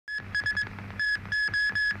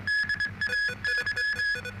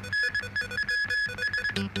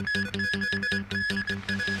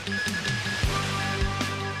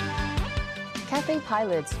Cathay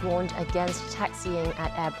pilots warned against taxiing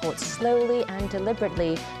at airports slowly and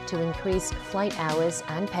deliberately to increase flight hours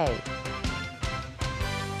and pay.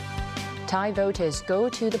 Thai voters go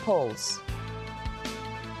to the polls.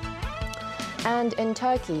 And in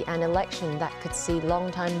Turkey, an election that could see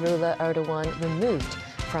longtime ruler Erdogan removed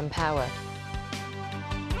from power.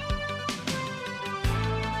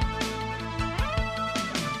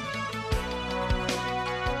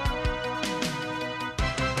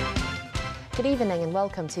 Good evening and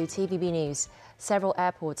welcome to TVB News. Several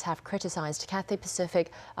airports have criticized Cathay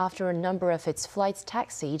Pacific after a number of its flights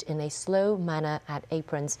taxied in a slow manner at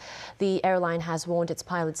aprons. The airline has warned its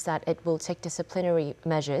pilots that it will take disciplinary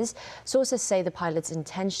measures. Sources say the pilots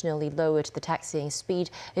intentionally lowered the taxiing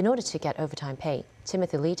speed in order to get overtime pay.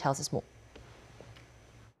 Timothy Lee tells us more.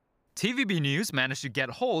 TVB News managed to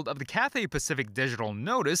get hold of the Cathay Pacific digital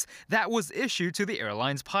notice that was issued to the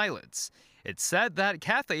airline's pilots. It said that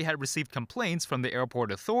Cathay had received complaints from the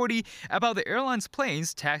airport authority about the airline's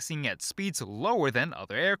planes taxiing at speeds lower than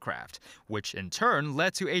other aircraft, which in turn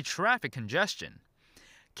led to a traffic congestion.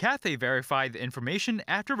 Cathay verified the information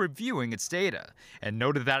after reviewing its data and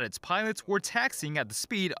noted that its pilots were taxiing at the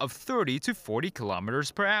speed of 30 to 40 kilometers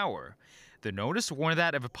per hour. The notice warned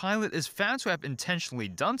that if a pilot is found to have intentionally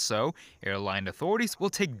done so, airline authorities will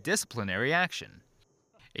take disciplinary action.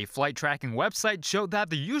 A flight tracking website showed that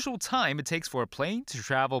the usual time it takes for a plane to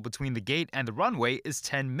travel between the gate and the runway is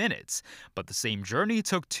 10 minutes, but the same journey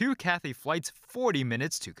took 2 Cathay flights 40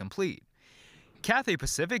 minutes to complete. Cathay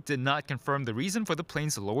Pacific did not confirm the reason for the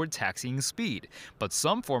plane's lowered taxiing speed, but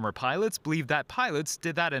some former pilots believe that pilots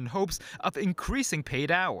did that in hopes of increasing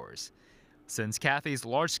paid hours. Since Cathay's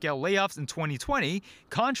large-scale layoffs in 2020,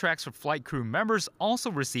 contracts for flight crew members also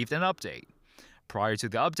received an update. Prior to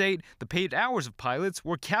the update, the paid hours of pilots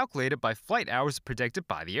were calculated by flight hours predicted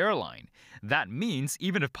by the airline. That means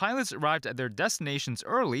even if pilots arrived at their destinations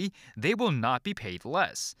early, they will not be paid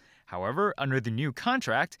less. However, under the new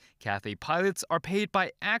contract, Cathay pilots are paid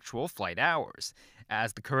by actual flight hours,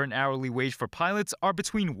 as the current hourly wage for pilots are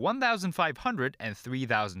between $1,500 and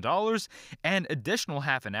 $3,000, and additional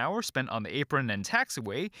half an hour spent on the apron and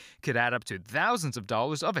taxiway could add up to thousands of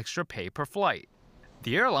dollars of extra pay per flight.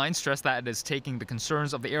 The airline stressed that it is taking the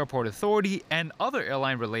concerns of the airport authority and other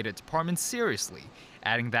airline-related departments seriously,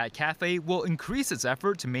 adding that Cathay will increase its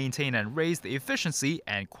effort to maintain and raise the efficiency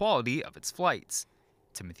and quality of its flights.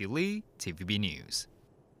 Timothy Lee, TVB News.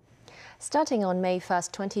 Starting on May 1,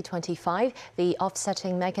 2025, the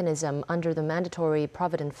offsetting mechanism under the Mandatory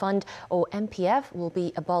Provident Fund, or MPF, will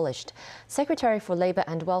be abolished. Secretary for Labour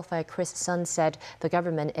and Welfare Chris Sun said the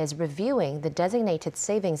government is reviewing the designated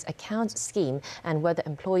savings account scheme and whether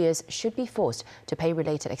employers should be forced to pay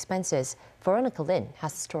related expenses. Veronica Lin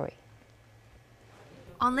has the story.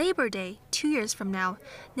 On Labor Day, 2 years from now,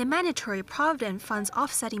 the Mandatory Provident Fund's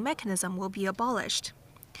offsetting mechanism will be abolished.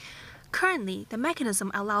 Currently, the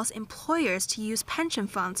mechanism allows employers to use pension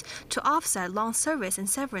funds to offset long service and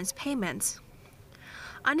severance payments.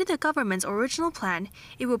 Under the government's original plan,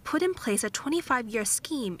 it will put in place a 25-year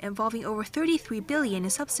scheme involving over $33 billion in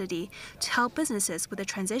subsidy to help businesses with the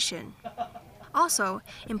transition. Also,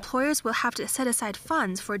 employers will have to set aside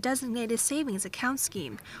funds for a designated savings account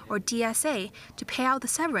scheme, or DSA, to pay out the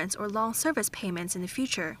severance or long service payments in the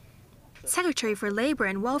future. Secretary for Labour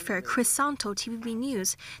and Welfare Chris Sun told TVB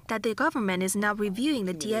News that the government is now reviewing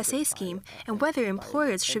the DSA scheme and whether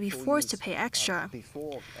employers should be forced to pay extra.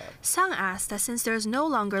 Sun asked that since there is no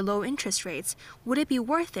longer low interest rates, would it be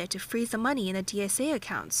worth it to freeze the money in the DSA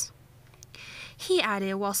accounts? He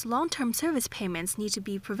added whilst long-term service payments need to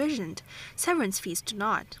be provisioned, severance fees do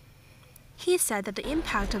not. He said that the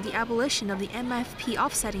impact of the abolition of the MFP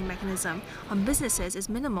offsetting mechanism on businesses is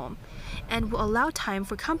minimal and will allow time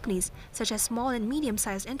for companies such as small and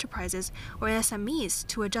medium-sized enterprises or SMEs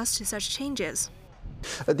to adjust to such changes.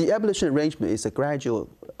 The abolition arrangement is a gradual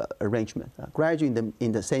arrangement, gradual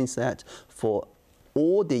in the sense that for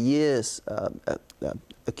all the years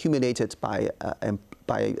accumulated by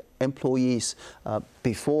employees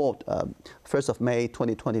before 1st of May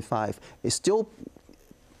 2025, it still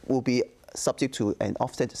will be subject to an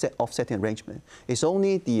offsetting arrangement. It's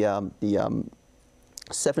only the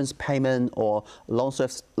severance payment or long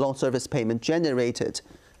service payment generated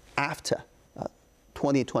after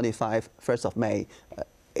 2025, 1st of May,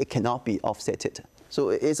 it cannot be offsetted.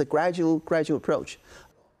 So it's a gradual approach.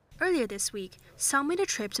 Earlier this week, Sun made a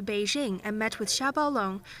trip to Beijing and met with Xia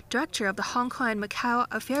Baolong, director of the Hong Kong and Macau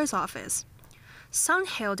Affairs Office. Sun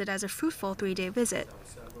hailed it as a fruitful 3-day visit.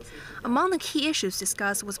 Among the key issues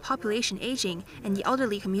discussed was population aging and the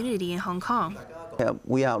elderly community in Hong Kong.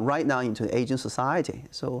 We are right now into an aging society.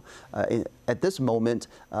 So at this moment,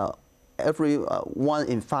 every 1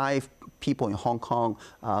 in 5 people in Hong Kong,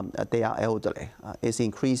 they are elderly. It's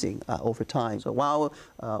increasing over time. So while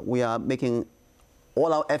we are making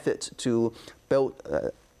all our efforts to build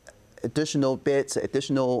additional beds,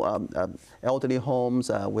 additional elderly homes,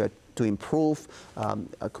 we're to improve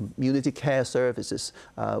community care services,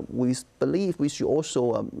 we believe we should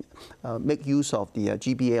also make use of the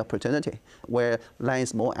GBA opportunity, where land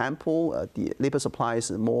is more ample, the labour supply is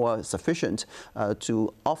more sufficient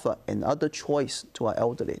to offer another choice to our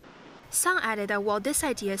elderly. Sang added that while this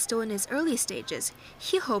idea is still in its early stages,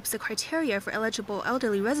 he hopes the criteria for eligible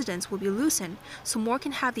elderly residents will be loosened so more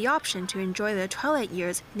can have the option to enjoy their twilight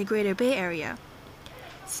years in the Greater Bay Area.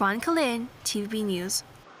 Fan Kalin, TVB News.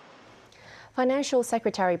 Financial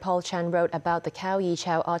Secretary Paul Chan wrote about the Khao Yi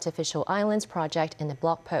Chau Artificial Islands project in a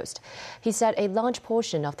blog post. He said a large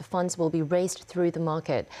portion of the funds will be raised through the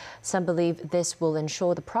market. Some believe this will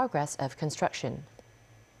ensure the progress of construction.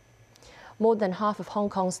 More than half of Hong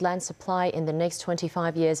Kong's land supply in the next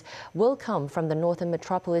 25 years will come from the northern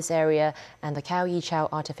metropolis area and the Khao Yi Chau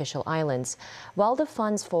Artificial Islands. While the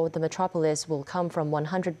funds for the metropolis will come from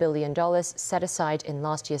 $100 billion set aside in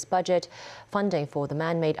last year's budget, funding for the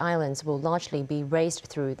man-made islands will largely be raised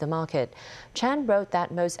through the market. Chan wrote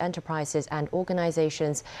that most enterprises and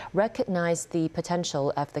organizations recognize the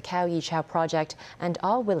potential of the Khao Yi Chau project and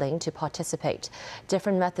are willing to participate.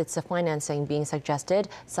 Different methods of financing being suggested,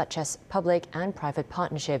 such as public and private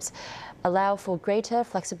partnerships, allow for greater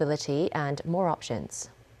flexibility and more options.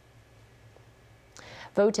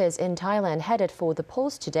 Voters in Thailand headed for the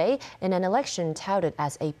polls today in an election touted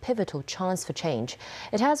as a pivotal chance for change.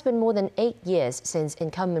 It has been more than 8 years since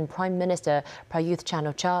incumbent Prime Minister Prayuth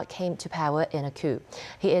Chan-o-cha came to power in a coup.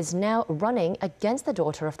 He is now running against the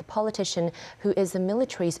daughter of the politician who is the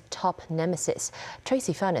military's top nemesis.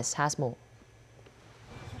 Tracy Furness has more.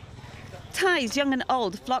 Thais, young and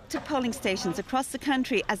old, flocked to polling stations across the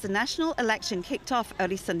country as the national election kicked off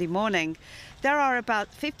early Sunday morning. There are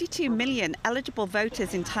about 52 million eligible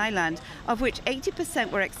voters in Thailand, of which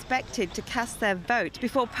 80% were expected to cast their vote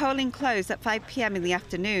before polling closed at 5 p.m. in the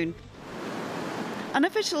afternoon.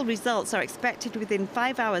 Unofficial results are expected within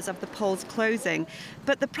 5 hours of the polls closing,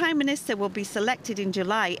 but the Prime Minister will be selected in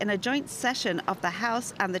July in a joint session of the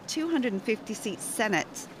House and the 250-seat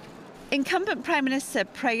Senate. Incumbent Prime Minister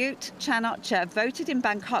Prayuth Chan-o-cha voted in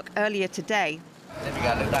Bangkok earlier today.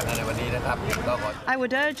 I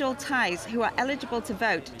would urge all Thais who are eligible to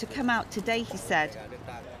vote to come out today, he said.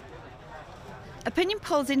 Opinion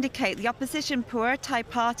polls indicate the opposition Pheu Thai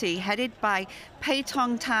party, headed by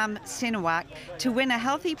Paetong Tam Shinawat, to win a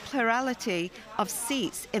healthy plurality of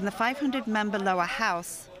seats in the 500-member lower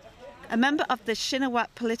house. A member of the Shinawat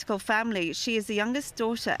political family, she is the youngest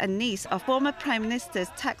daughter and niece of former Prime Ministers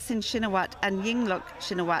Thaksin Shinawat and Yingluck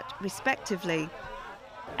Shinawat, respectively.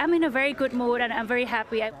 I'm in a very good mood and I'm very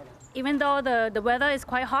happy. Even though the weather is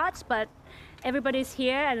quite hot, but everybody's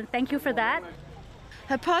here and thank you for that.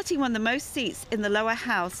 Her party won the most seats in the lower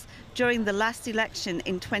house during the last election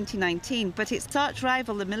in 2019, but its arch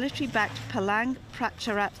rival, the military-backed Palang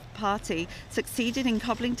Pracharat Party, succeeded in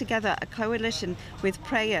cobbling together a coalition with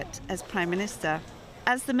Prayut as Prime Minister.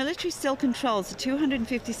 As the military still controls the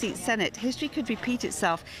 250-seat Senate, history could repeat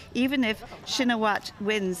itself even if Shinawat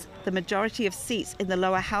wins the majority of seats in the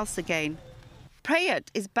lower house again. Prayut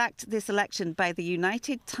is backed this election by the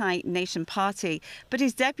United Thai Nation Party, but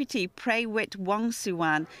his deputy Praywit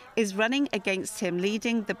Wongsuwan is running against him,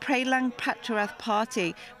 leading the Palang Pracharat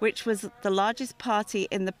Party, which was the largest party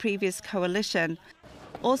in the previous coalition.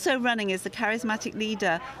 Also running is the charismatic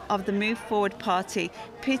leader of the Move Forward Party,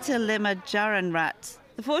 Peter Lima Jaranrat.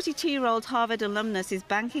 The 42-year-old Harvard alumnus is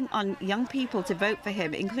banking on young people to vote for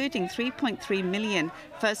him, including 3.3 million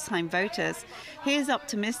first-time voters. He is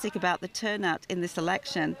optimistic about the turnout in this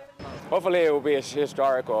election. Hopefully it will be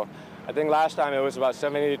historical. I think last time it was about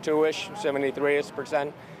 72-ish,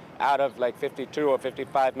 73% out of like 52 or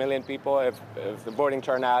 55 million people. If the voting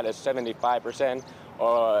turnout is 75%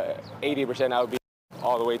 or 80%, that would be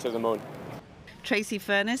all the way to the moon. Tracy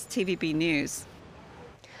Furness, TVB News.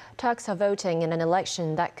 Turks are voting in an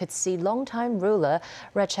election that could see longtime ruler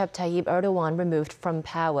Recep Tayyip Erdogan removed from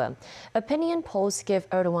power. Opinion polls give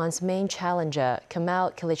Erdogan's main challenger,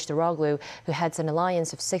 Kemal Kılıçdaroğlu, who heads an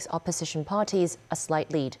alliance of 6 opposition parties, a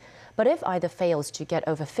slight lead. But if either fails to get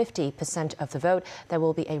over 50% of the vote, there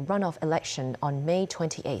will be a runoff election on May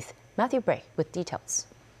 28th. Matthew Bray with details.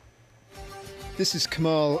 This is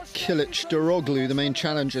Kemal Kılıçdaroğlu, the main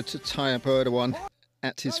challenger to Tayyip Erdogan,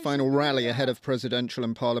 at his final rally ahead of presidential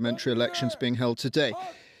and parliamentary elections being held today.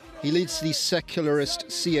 He leads the secularist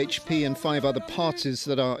CHP and 5 other parties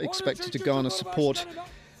that are expected to garner support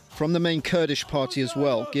from the main Kurdish party as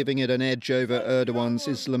well, giving it an edge over Erdogan's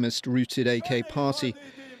Islamist-rooted AK party.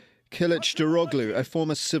 Kılıçdaroğlu, a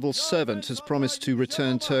former civil servant, has promised to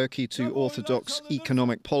return Turkey to orthodox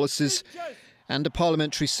economic policies and a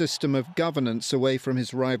parliamentary system of governance away from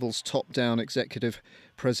his rival's top-down executive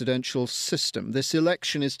presidential system. This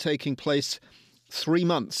election is taking place 3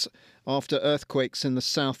 months after earthquakes in the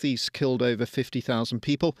southeast killed over 50,000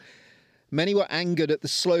 people. Many were angered at the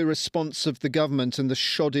slow response of the government and the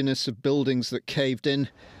shoddiness of buildings that caved in,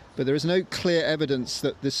 but there is no clear evidence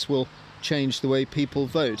that this will change the way people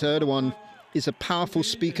vote. Erdogan is a powerful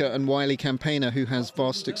speaker and wily campaigner who has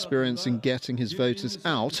vast experience in getting his voters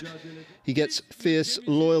out. He gets fierce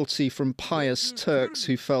loyalty from pious Turks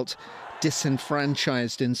who felt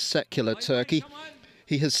disenfranchised in secular Turkey.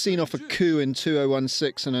 He has seen off a coup in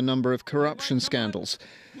 2016 and a number of corruption scandals.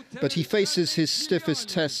 But he faces his stiffest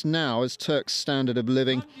test now as Turks' standard of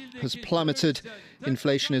living has plummeted,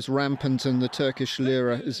 inflation is rampant and the Turkish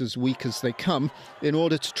lira is as weak as they come. In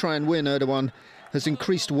order to try and win, Erdogan has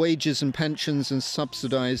increased wages and pensions and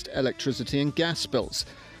subsidised electricity and gas bills.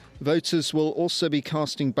 Voters will also be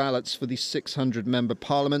casting ballots for the 600-member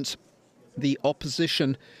parliament. The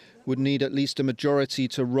opposition would need at least a majority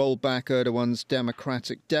to roll back Erdogan's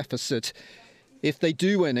democratic deficit. If they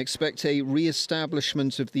do win, expect a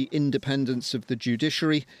re-establishment of the independence of the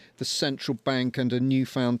judiciary, the central bank and a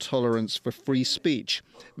newfound tolerance for free speech.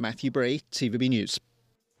 Matthew Bray, TVB News.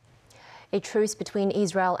 A truce between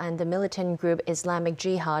Israel and the militant group Islamic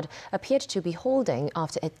Jihad appeared to be holding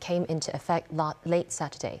after it came into effect late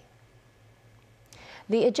Saturday.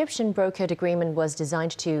 The Egyptian brokered agreement was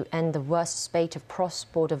designed to end the worst spate of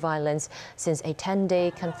cross-border violence since a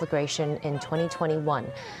 10-day conflagration in 2021.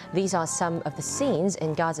 These are some of the scenes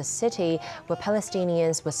in Gaza City where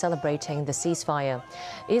Palestinians were celebrating the ceasefire.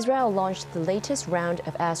 Israel launched the latest round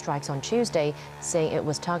of airstrikes on Tuesday, saying it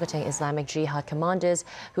was targeting Islamic Jihad commanders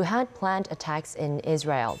who had planned attacks in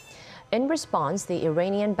Israel. In response, the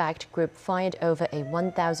Iranian-backed group fired over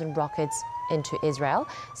 1,000 rockets into Israel,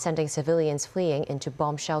 sending civilians fleeing into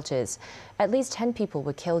bomb shelters. At least 10 people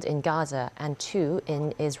were killed in Gaza and 2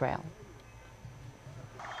 in Israel.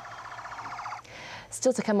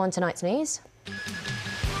 Still to come on tonight's news.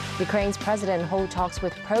 Ukraine's president holds talks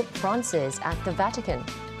with Pope Francis at the Vatican.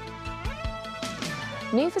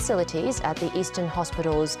 New facilities at the Eastern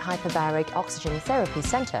Hospital's Hyperbaric Oxygen Therapy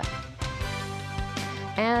Center.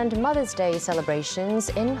 And Mother's Day celebrations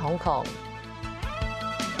in Hong Kong.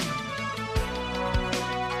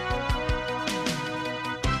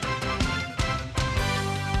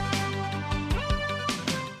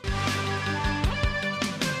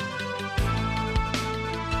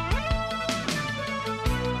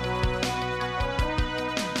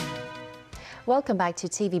 Welcome back to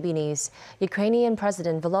TVB News. Ukrainian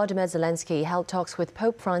President Volodymyr Zelensky held talks with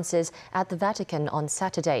Pope Francis at the Vatican on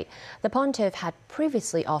Saturday. The pontiff had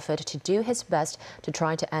previously offered to do his best to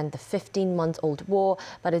try to end the 15-month-old war,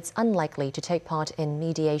 but it's unlikely to take part in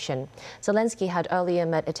mediation. Zelensky had earlier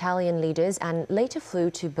met Italian leaders and later flew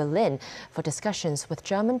to Berlin for discussions with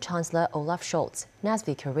German Chancellor Olaf Scholz.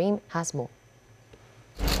 Nazvi Karim has more.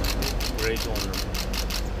 Great honor.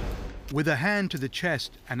 With a hand to the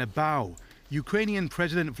chest and a bow, Ukrainian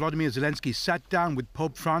President Volodymyr Zelensky sat down with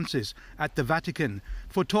Pope Francis at the Vatican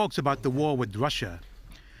for talks about the war with Russia.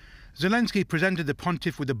 Zelensky presented the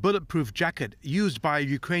pontiff with a bulletproof jacket used by a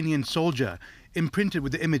Ukrainian soldier, imprinted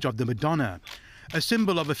with the image of the Madonna, a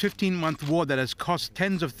symbol of a 15-month war that has cost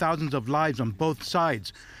tens of thousands of lives on both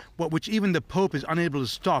sides, but which even the Pope is unable to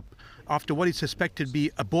stop after what is suspected to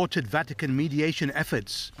be aborted Vatican mediation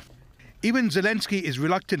efforts. Even Zelensky is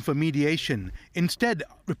reluctant for mediation, instead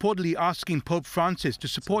reportedly asking Pope Francis to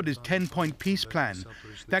support his 10-point peace plan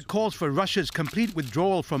that calls for Russia's complete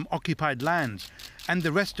withdrawal from occupied lands and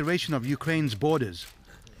the restoration of Ukraine's borders.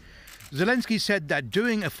 Zelensky said that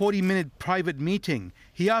during a 40-minute private meeting,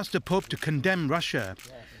 he asked the Pope to condemn Russia.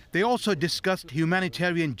 They also discussed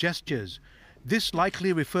humanitarian gestures. This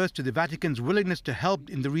likely refers to the Vatican's willingness to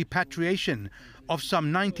help in the repatriation of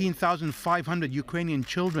some 19,500 Ukrainian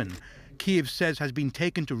children Kyiv says has been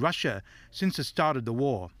taken to Russia since the start of the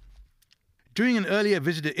war. During an earlier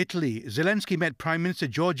visit to Italy, Zelensky met Prime Minister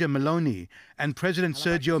Giorgia Meloni and President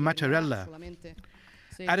Sergio Mattarella.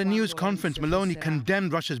 At a news conference, Meloni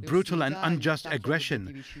condemned Russia's brutal and unjust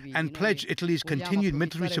aggression and pledged Italy's continued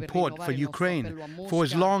military support for Ukraine for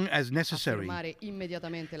as long as necessary.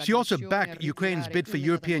 She also backed Ukraine's bid for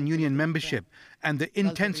European Union membership and the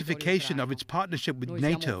intensification of its partnership with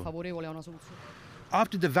NATO.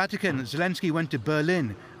 After the Vatican, Zelensky went to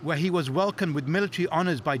Berlin, where he was welcomed with military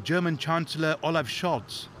honors by German Chancellor Olaf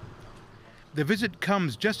Scholz. The visit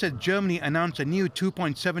comes just as Germany announced a new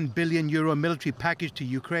 €2.7 billion military package to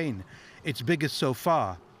Ukraine, its biggest so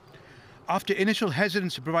far. After initial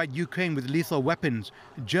hesitance to provide Ukraine with lethal weapons,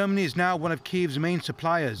 Germany is now one of Kyiv's main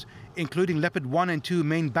suppliers, including Leopard 1 and 2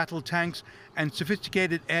 main battle tanks and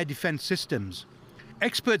sophisticated air defense systems.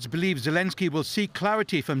 Experts believe Zelensky will seek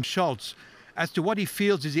clarity from Scholz as to what he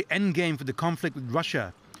feels is the endgame for the conflict with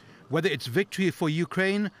Russia, whether it's victory for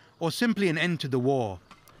Ukraine or simply an end to the war.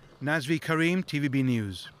 Nazvi Karim, TVB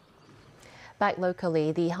News. Back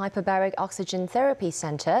locally, the Hyperbaric Oxygen Therapy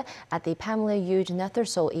Centre at the Pamela Euge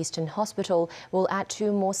Nethersole Eastern Hospital will add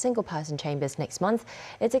 2 more single-person chambers next month.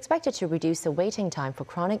 It's expected to reduce the waiting time for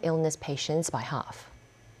chronic illness patients by half.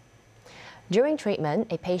 During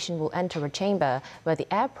treatment, a patient will enter a chamber where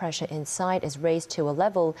the air pressure inside is raised to a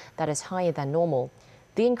level that is higher than normal.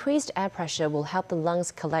 The increased air pressure will help the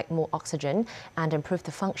lungs collect more oxygen and improve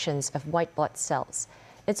the functions of white blood cells.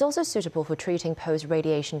 It's also suitable for treating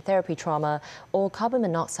post-radiation therapy trauma or carbon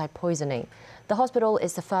monoxide poisoning. The hospital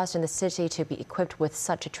is the first in the city to be equipped with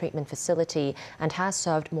such a treatment facility and has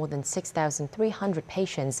served more than 6,300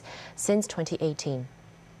 patients since 2018.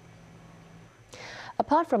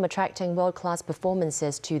 Apart from attracting world-class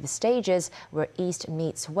performances to the stages where East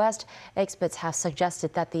meets West, experts have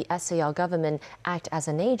suggested that the SAR government act as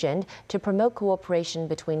an agent to promote cooperation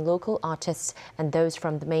between local artists and those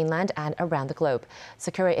from the mainland and around the globe.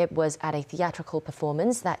 Sakura Ip was at a theatrical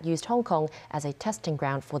performance that used Hong Kong as a testing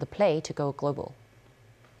ground for the play to go global.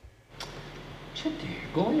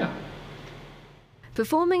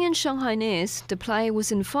 Performing in Shanghainese, the play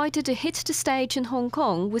was invited to hit the stage in Hong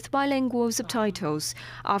Kong with bilingual subtitles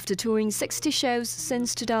after touring 60 shows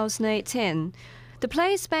since 2018. The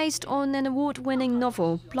play is based on an award-winning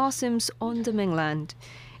novel, Blossoms on the Mainland.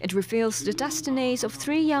 It reveals the destinies of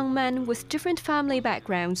 3 young men with different family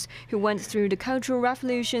backgrounds who went through the cultural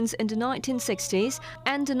revolutions in the 1960s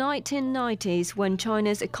and the 1990s when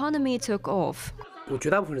China's economy took off. Ma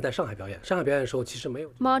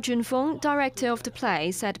Junfeng, director of the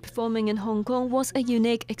play, said performing in Hong Kong was a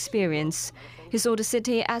unique experience. He saw the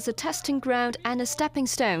city as a testing ground and a stepping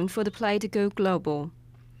stone for the play to go global.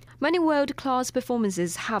 Many world-class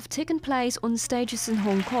performances have taken place on stages in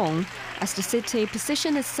Hong Kong as the city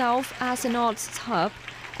positioned itself as an arts hub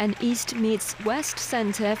and East meets West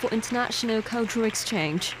centre for international cultural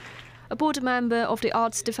exchange. A board member of the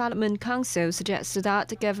Arts Development Council suggested that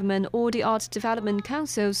the government or the Arts Development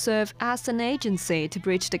Council serve as an agency to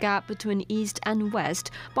bridge the gap between East and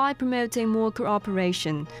West by promoting more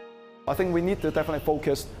cooperation. I think we need to definitely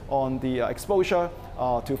focus on the exposure,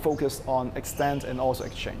 to focus on extent and also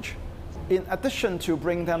exchange. In addition to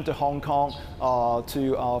bring them to Hong Kong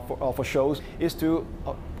for shows, is to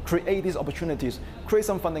create these opportunities, create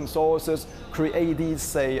some funding sources, create these,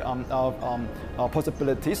 say,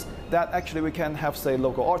 possibilities that actually we can have, say,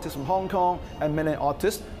 local artists from Hong Kong and mainland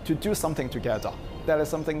artists to do something together. That is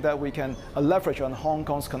something that we can leverage on Hong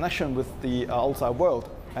Kong's connection with the outside world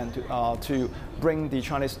and to bring the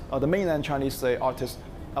mainland Chinese, say, artists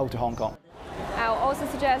out to Hong Kong. I'll also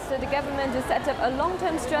suggest that the government to set up a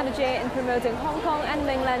long-term strategy in promoting Hong Kong and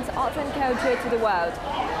mainland's arts and culture to the world.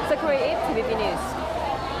 Sakura Ip, TVB News.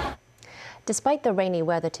 Despite the rainy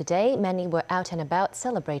weather today, many were out and about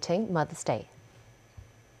celebrating Mother's Day.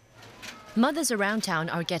 Mothers around town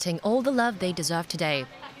are getting all the love they deserve today.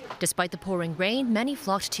 Despite the pouring rain, many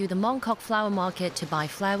flocked to the Mong Kok flower market to buy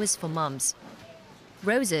flowers for mums.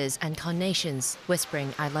 Roses and carnations,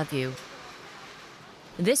 whispering, "I love you."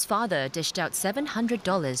 This father dished out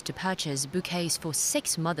 $700 to purchase bouquets for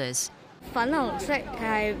 6 mothers.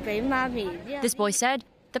 This boy said,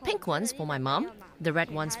 "The pink ones for my mom, the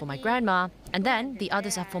red ones for my grandma, and then the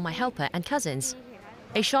others are for my helper and cousins."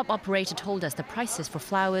 A shop operator told us the prices for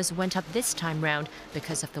flowers went up this time round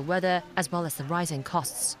because of the weather as well as the rising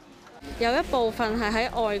costs.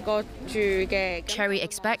 Cherry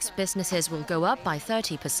expects businesses will go up by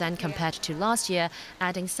 30% compared to last year,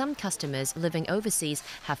 adding some customers living overseas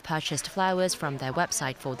have purchased flowers from their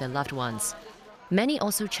website for their loved ones. Many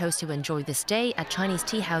also chose to enjoy this day at Chinese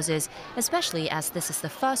tea houses, especially as this is the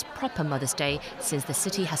first proper Mother's Day since the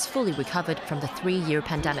city has fully recovered from the 3-year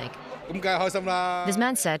pandemic. This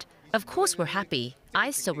man said, "Of course we're happy. I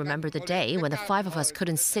still remember the day when the 5 of us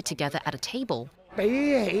couldn't sit together at a table."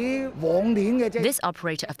 This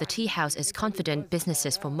operator of the tea house is confident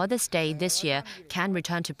businesses for Mother's Day this year can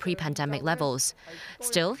return to pre-pandemic levels.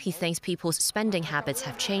 Still, he thinks people's spending habits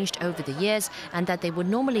have changed over the years and that they would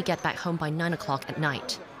normally get back home by 9 o'clock at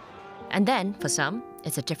night. And then, for some,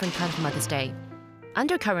 it's a different kind of Mother's Day.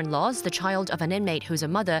 Under current laws, the child of an inmate who's a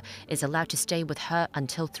mother is allowed to stay with her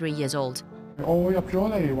until 3 years old. But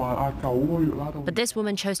this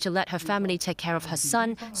woman chose to let her family take care of her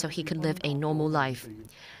son so he could live a normal life.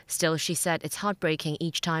 Still, she said it's heartbreaking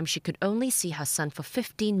each time she could only see her son for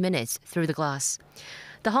 15 minutes through the glass.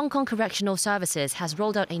 The Hong Kong Correctional Services has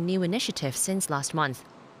rolled out a new initiative since last month.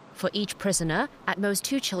 For each prisoner, at most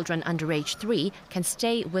 2 children under age 3 can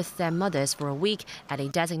stay with their mothers for a week at a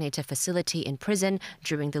designated facility in prison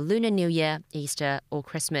during the Lunar New Year, Easter or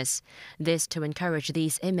Christmas. This to encourage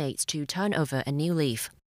these inmates to turn over a new leaf.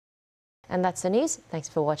 And that's the news. Thanks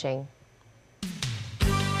for watching.